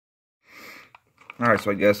Alright,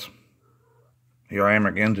 so I guess here I am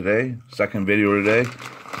again today. Second video today.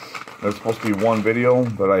 There's supposed to be one video,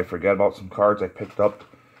 but I forgot about some cards I picked up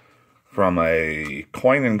from a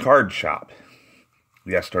coin and card shop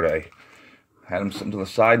yesterday. Had them sitting to the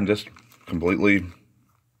side and just completely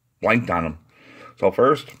blanked on them. So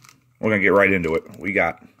first, we're going to get right into it. We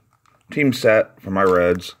got team set for my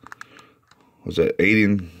Reds. Was it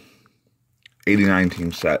 89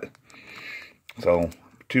 team set? So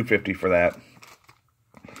 $250 for that.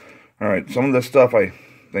 Alright, some of this stuff I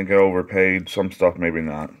think I overpaid, some stuff maybe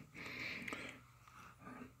not.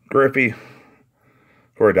 Griffey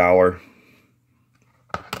for $1.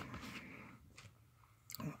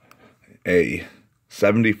 A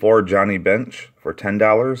 74 Johnny Bench for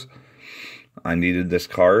 $10. I needed this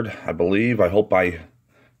card, I believe. I hope I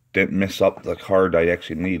didn't miss up the card I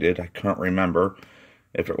actually needed. I can't remember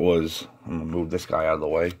if it was, I'm going to move this guy out of the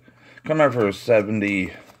way. Come out for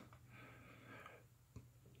 73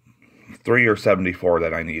 or 74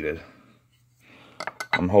 that I needed.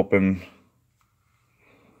 I'm hoping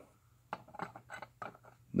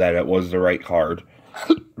that it was the right card.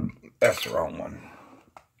 That's the wrong one.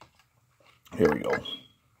 Here we go. A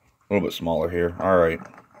little bit smaller here. Alright.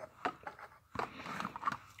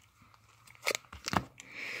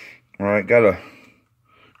 Alright, got a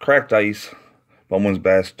cracked ice. Bowman's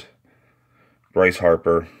Best. Bryce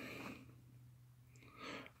Harper.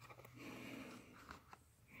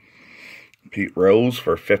 Pete Rose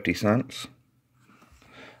for 50 cents.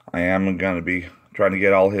 I am going to be trying to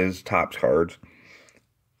get all his Topps cards.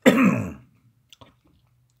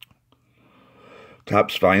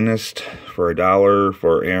 Topps Finest for $1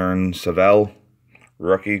 for Aaron Savell,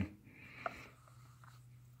 rookie.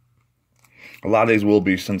 A lot of these will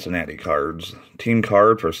be Cincinnati cards. Team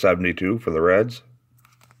card for $72 for the Reds.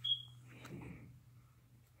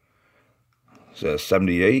 So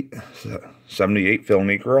 78 Phil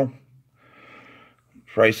Niekro.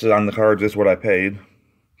 Prices on the cards is what I paid.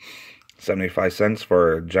 75 cents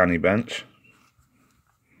for Johnny Bench.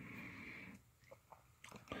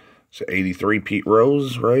 So 83 Pete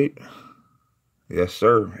Rose, right? Yes,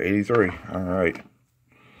 sir. 83. All right.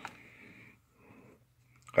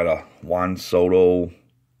 Got a Juan Soto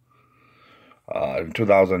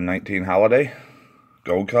 2019 Holiday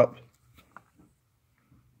Gold Cup.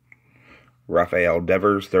 Rafael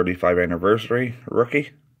Devers 35 Anniversary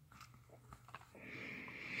Rookie.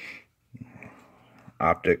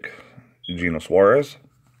 Optic Eugenio Suarez.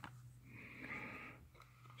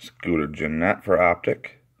 Scooter Gennett for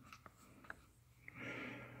Optic.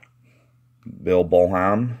 Bill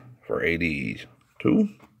Boeheim for 82.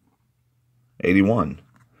 81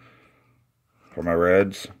 for my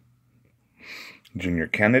Reds. Junior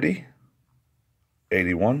Kennedy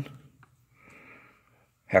 81.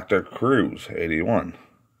 Hector Cruz 81.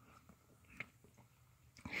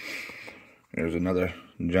 Here's another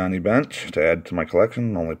Johnny Bench to add to my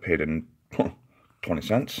collection. Only paid in 20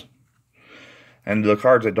 cents. And the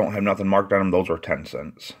cards that don't have nothing marked on them, those were 10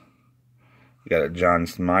 cents. You got a John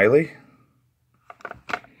Smiley.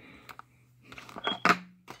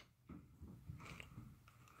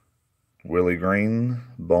 Willie Green,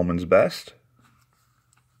 Bowman's Best.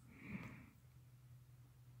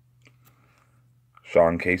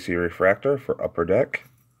 Sean Casey Refractor for Upper Deck.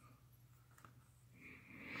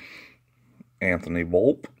 Anthony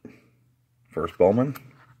Volpe, First Bowman.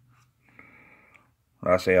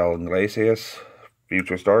 Rafael Iglesias,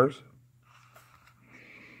 Future Stars.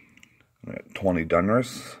 Tony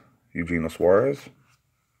Dunris, Eugenio Suarez.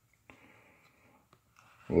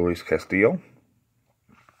 Luis Castillo.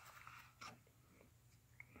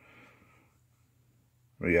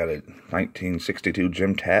 We got a 1962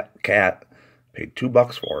 Jim Cat. Paid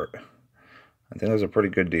 $2 for it. I think that was a pretty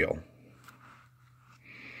good deal.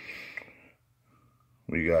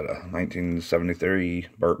 We got a 1973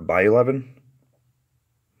 Burt Blyleven.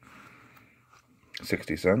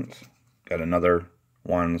 60 cents. Got another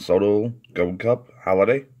Juan Soto Gold Cup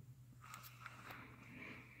Holiday.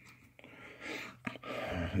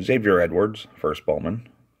 Xavier Edwards, First Bowman.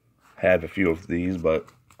 Had a few of these, but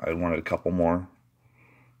I wanted a couple more.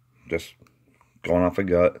 Just going off a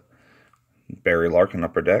gut. Barry Larkin,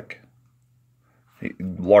 Upper Deck.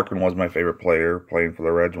 Larkin was my favorite player playing for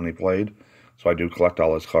the Reds when he played, so I do collect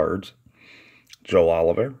all his cards. Joe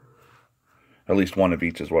Oliver. At least one of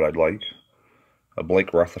each is what I'd like. A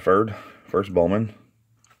Blake Rutherford, First Bowman.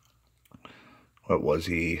 What was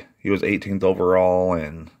he? He was 18th overall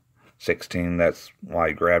and 16. That's why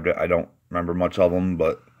I grabbed it. I don't remember much of them,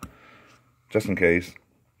 but just in case.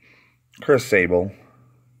 Chris Sable.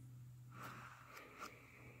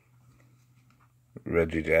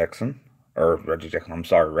 Reggie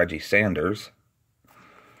Sanders.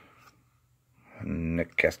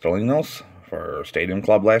 Nick Castellanos for Stadium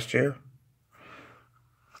Club last year.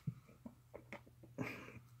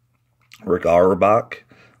 Rick Auerbach.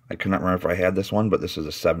 I could not remember if I had this one, but this is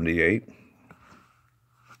a 78.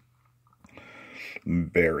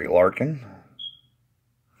 Barry Larkin.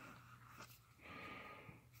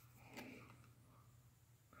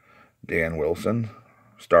 Dan Wilson,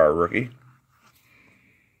 star rookie.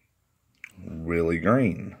 Willie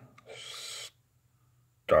Green,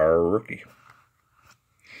 star rookie.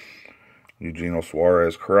 Eugenio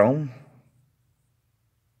Suarez Chrome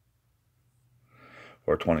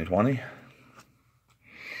for 2020.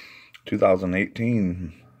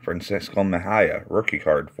 2018 Francisco Mejia, rookie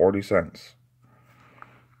card, 40 cents.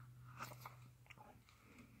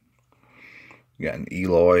 You got an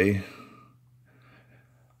Eloy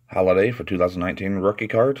Holiday for 2019 rookie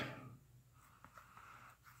card.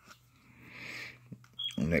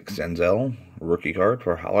 Nick Senzel, rookie card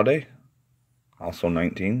for Holiday, also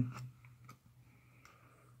 19.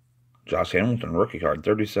 Josh Hamilton, rookie card,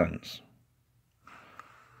 30 cents.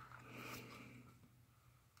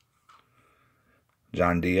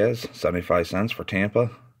 John Diaz, 75 cents for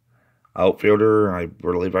Tampa. Outfielder, I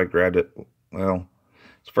believe I grabbed it. Well,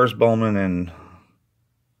 it's first Bowman, and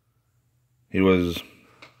he was,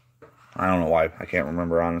 I don't know why, I can't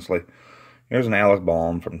remember honestly. Here's an Alec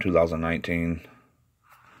Bohm from 2019.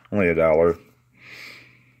 Only $1.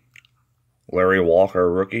 Larry Walker,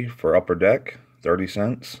 rookie for Upper Deck, 30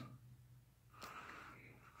 cents.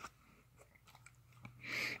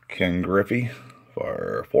 Ken Griffey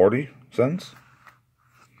for 40 cents.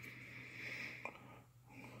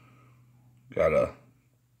 Got a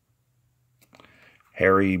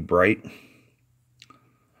Harry Bright,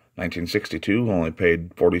 1962, only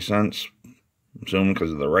paid 40 cents. I'm assuming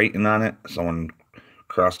because of the rating on it. Someone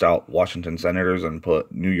crossed out Washington Senators and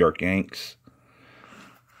put New York Yanks.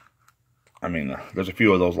 I mean, there's a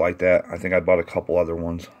few of those like that. I think I bought a couple other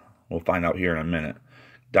ones. We'll find out here in a minute.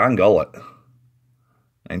 Don Gullett,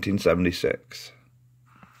 1976.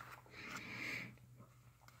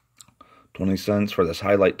 20 cents for this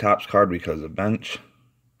highlight tops card because of bench.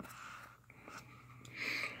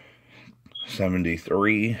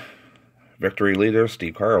 73. Victory leader,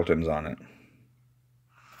 Steve Carlton's on it.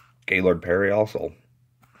 Gaylord Perry also.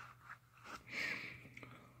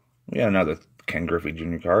 We got another Ken Griffey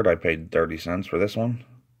Jr. card. I paid 30 cents for this one.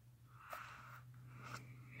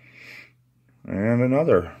 And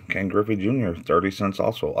another Ken Griffey Jr. 30 cents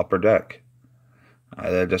also. Upper Deck.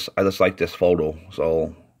 I just like this photo,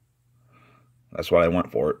 so that's what I went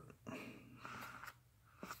for it.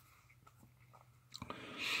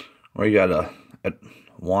 We got a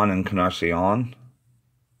Juan Encarnacion,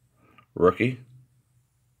 rookie.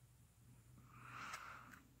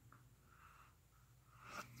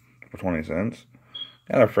 For 20 cents.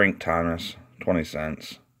 Got a Frank Thomas, 20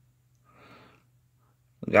 cents.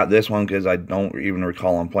 Got this one because I don't even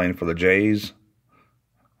recall him playing for the Jays,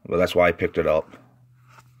 but that's why I picked it up.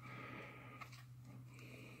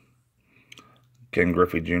 Ken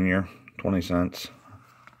Griffey Jr., 20 cents.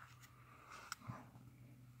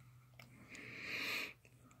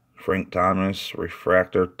 Frank Thomas,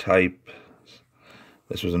 refractor type.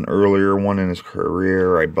 This was an earlier one in his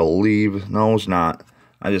career, I believe. No, it's not.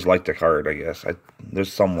 I just like the card, I guess.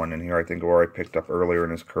 There's someone in here, I think, where I picked up earlier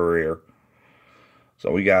in his career.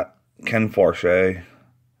 So we got Ken Forshee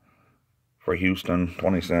for Houston,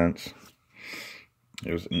 20 cents.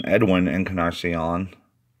 There's an Edwin Encarnacion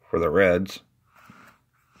for the Reds.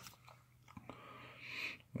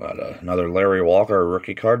 Got another Larry Walker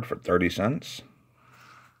rookie card for 30 cents.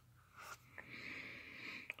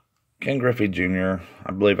 Ken Griffey Jr.,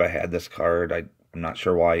 I believe I had this card. I'm not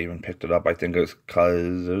sure why I even picked it up. I think it was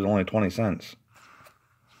because it was only 20 cents.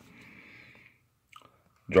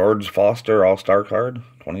 George Foster All-Star card,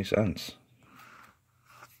 20 cents.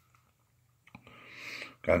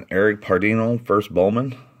 Got an Eric Pardino first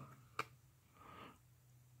Bowman,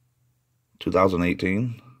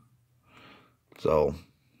 2018. So,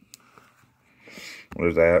 what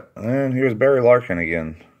is that? And here's Barry Larkin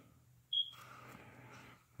again.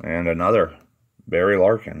 And another Barry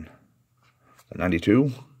Larkin.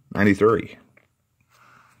 92, 93.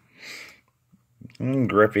 And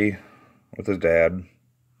Griffey with his dad.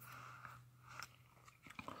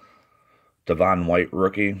 Devon White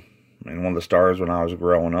rookie. And one of the stars when I was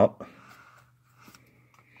growing up.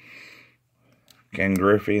 Ken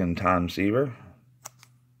Griffey and Tom Seaver.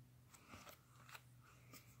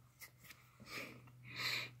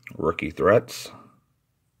 Rookie threats.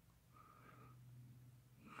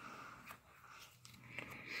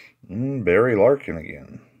 Barry Larkin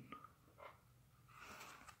again.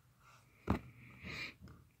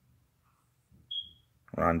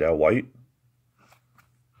 Rondell White.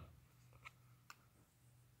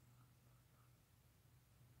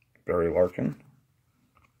 Barry Larkin.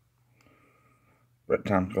 Brett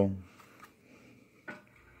Tomko.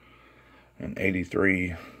 And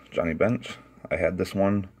 83 Johnny Bench. I had this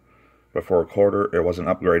one before a quarter. It was an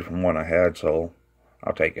upgrade from one I had, so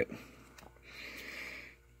I'll take it.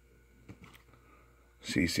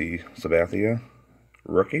 CC Sabathia,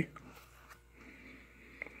 rookie.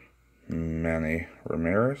 Manny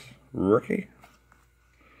Ramirez, rookie.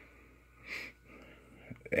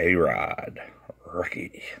 A-Rod,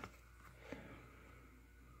 rookie.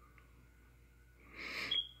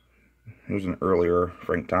 Here's an earlier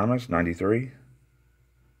Frank Thomas, 93.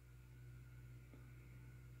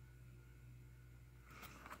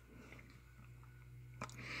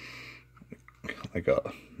 Like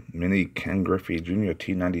a mini Ken Griffey Jr.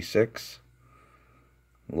 T96.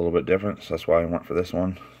 A little bit different, so that's why I went for this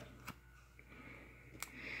one.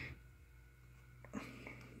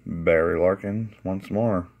 Barry Larkin once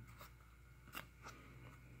more.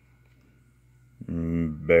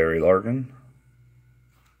 Barry Larkin.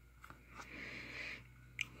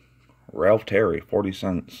 Ralph Terry, 40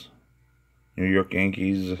 cents. New York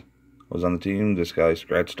Yankees was on the team. This guy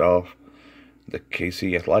scratched off the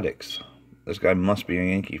KC Athletics. This guy must be a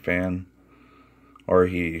Yankee fan, or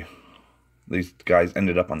these guys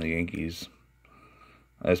ended up on the Yankees.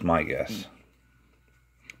 That's my guess.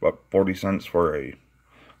 But 40 cents for is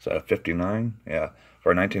that a 59? Yeah,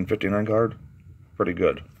 for a 1959 card, pretty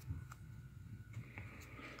good.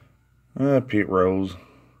 Pete Rose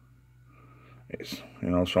is,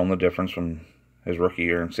 showing the difference from his rookie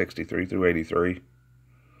year in 63 through 83.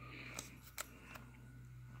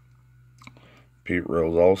 Pete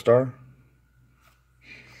Rose All-Star.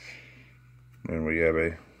 And we have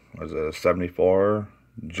a 74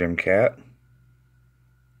 Jim Cat.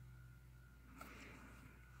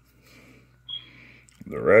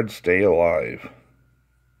 The Reds stay alive.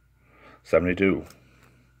 72.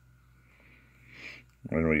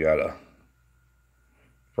 And we got a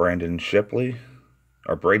Braden Shipley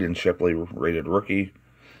rated rookie.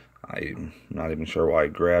 I'm not even sure why I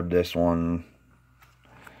grabbed this one.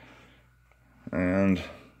 And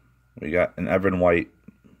we got an Evan White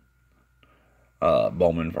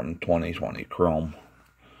Bowman from 2020 Chrome.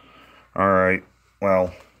 Alright,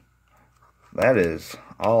 well, that is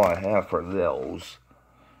all I have for those.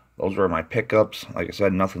 Those were my pickups. Like I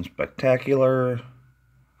said, nothing spectacular.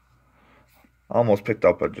 Almost picked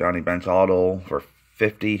up a Johnny Bench auto for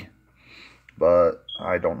 50, but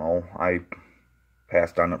I don't know. I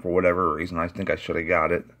passed on it for whatever reason. I think I should have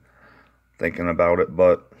got it, thinking about it,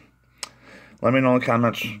 but let me know in the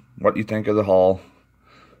comments what you think of the haul.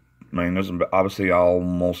 I mean, there's obviously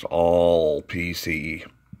almost all PC.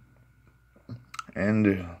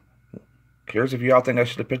 And curious if y'all think I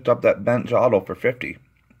should have picked up that Bench auto for 50.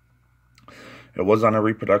 It was on a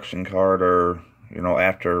reproduction card, or,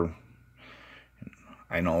 after.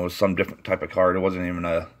 I know it was some different type of card. It wasn't even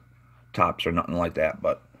a Topps or nothing like that.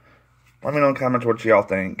 But let me know in the comments what y'all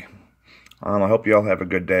think. I hope y'all have a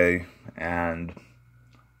good day. And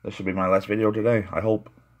this should be my last video today, I hope.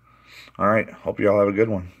 Alright, hope y'all have a good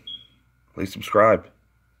one. Please subscribe,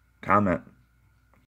 comment.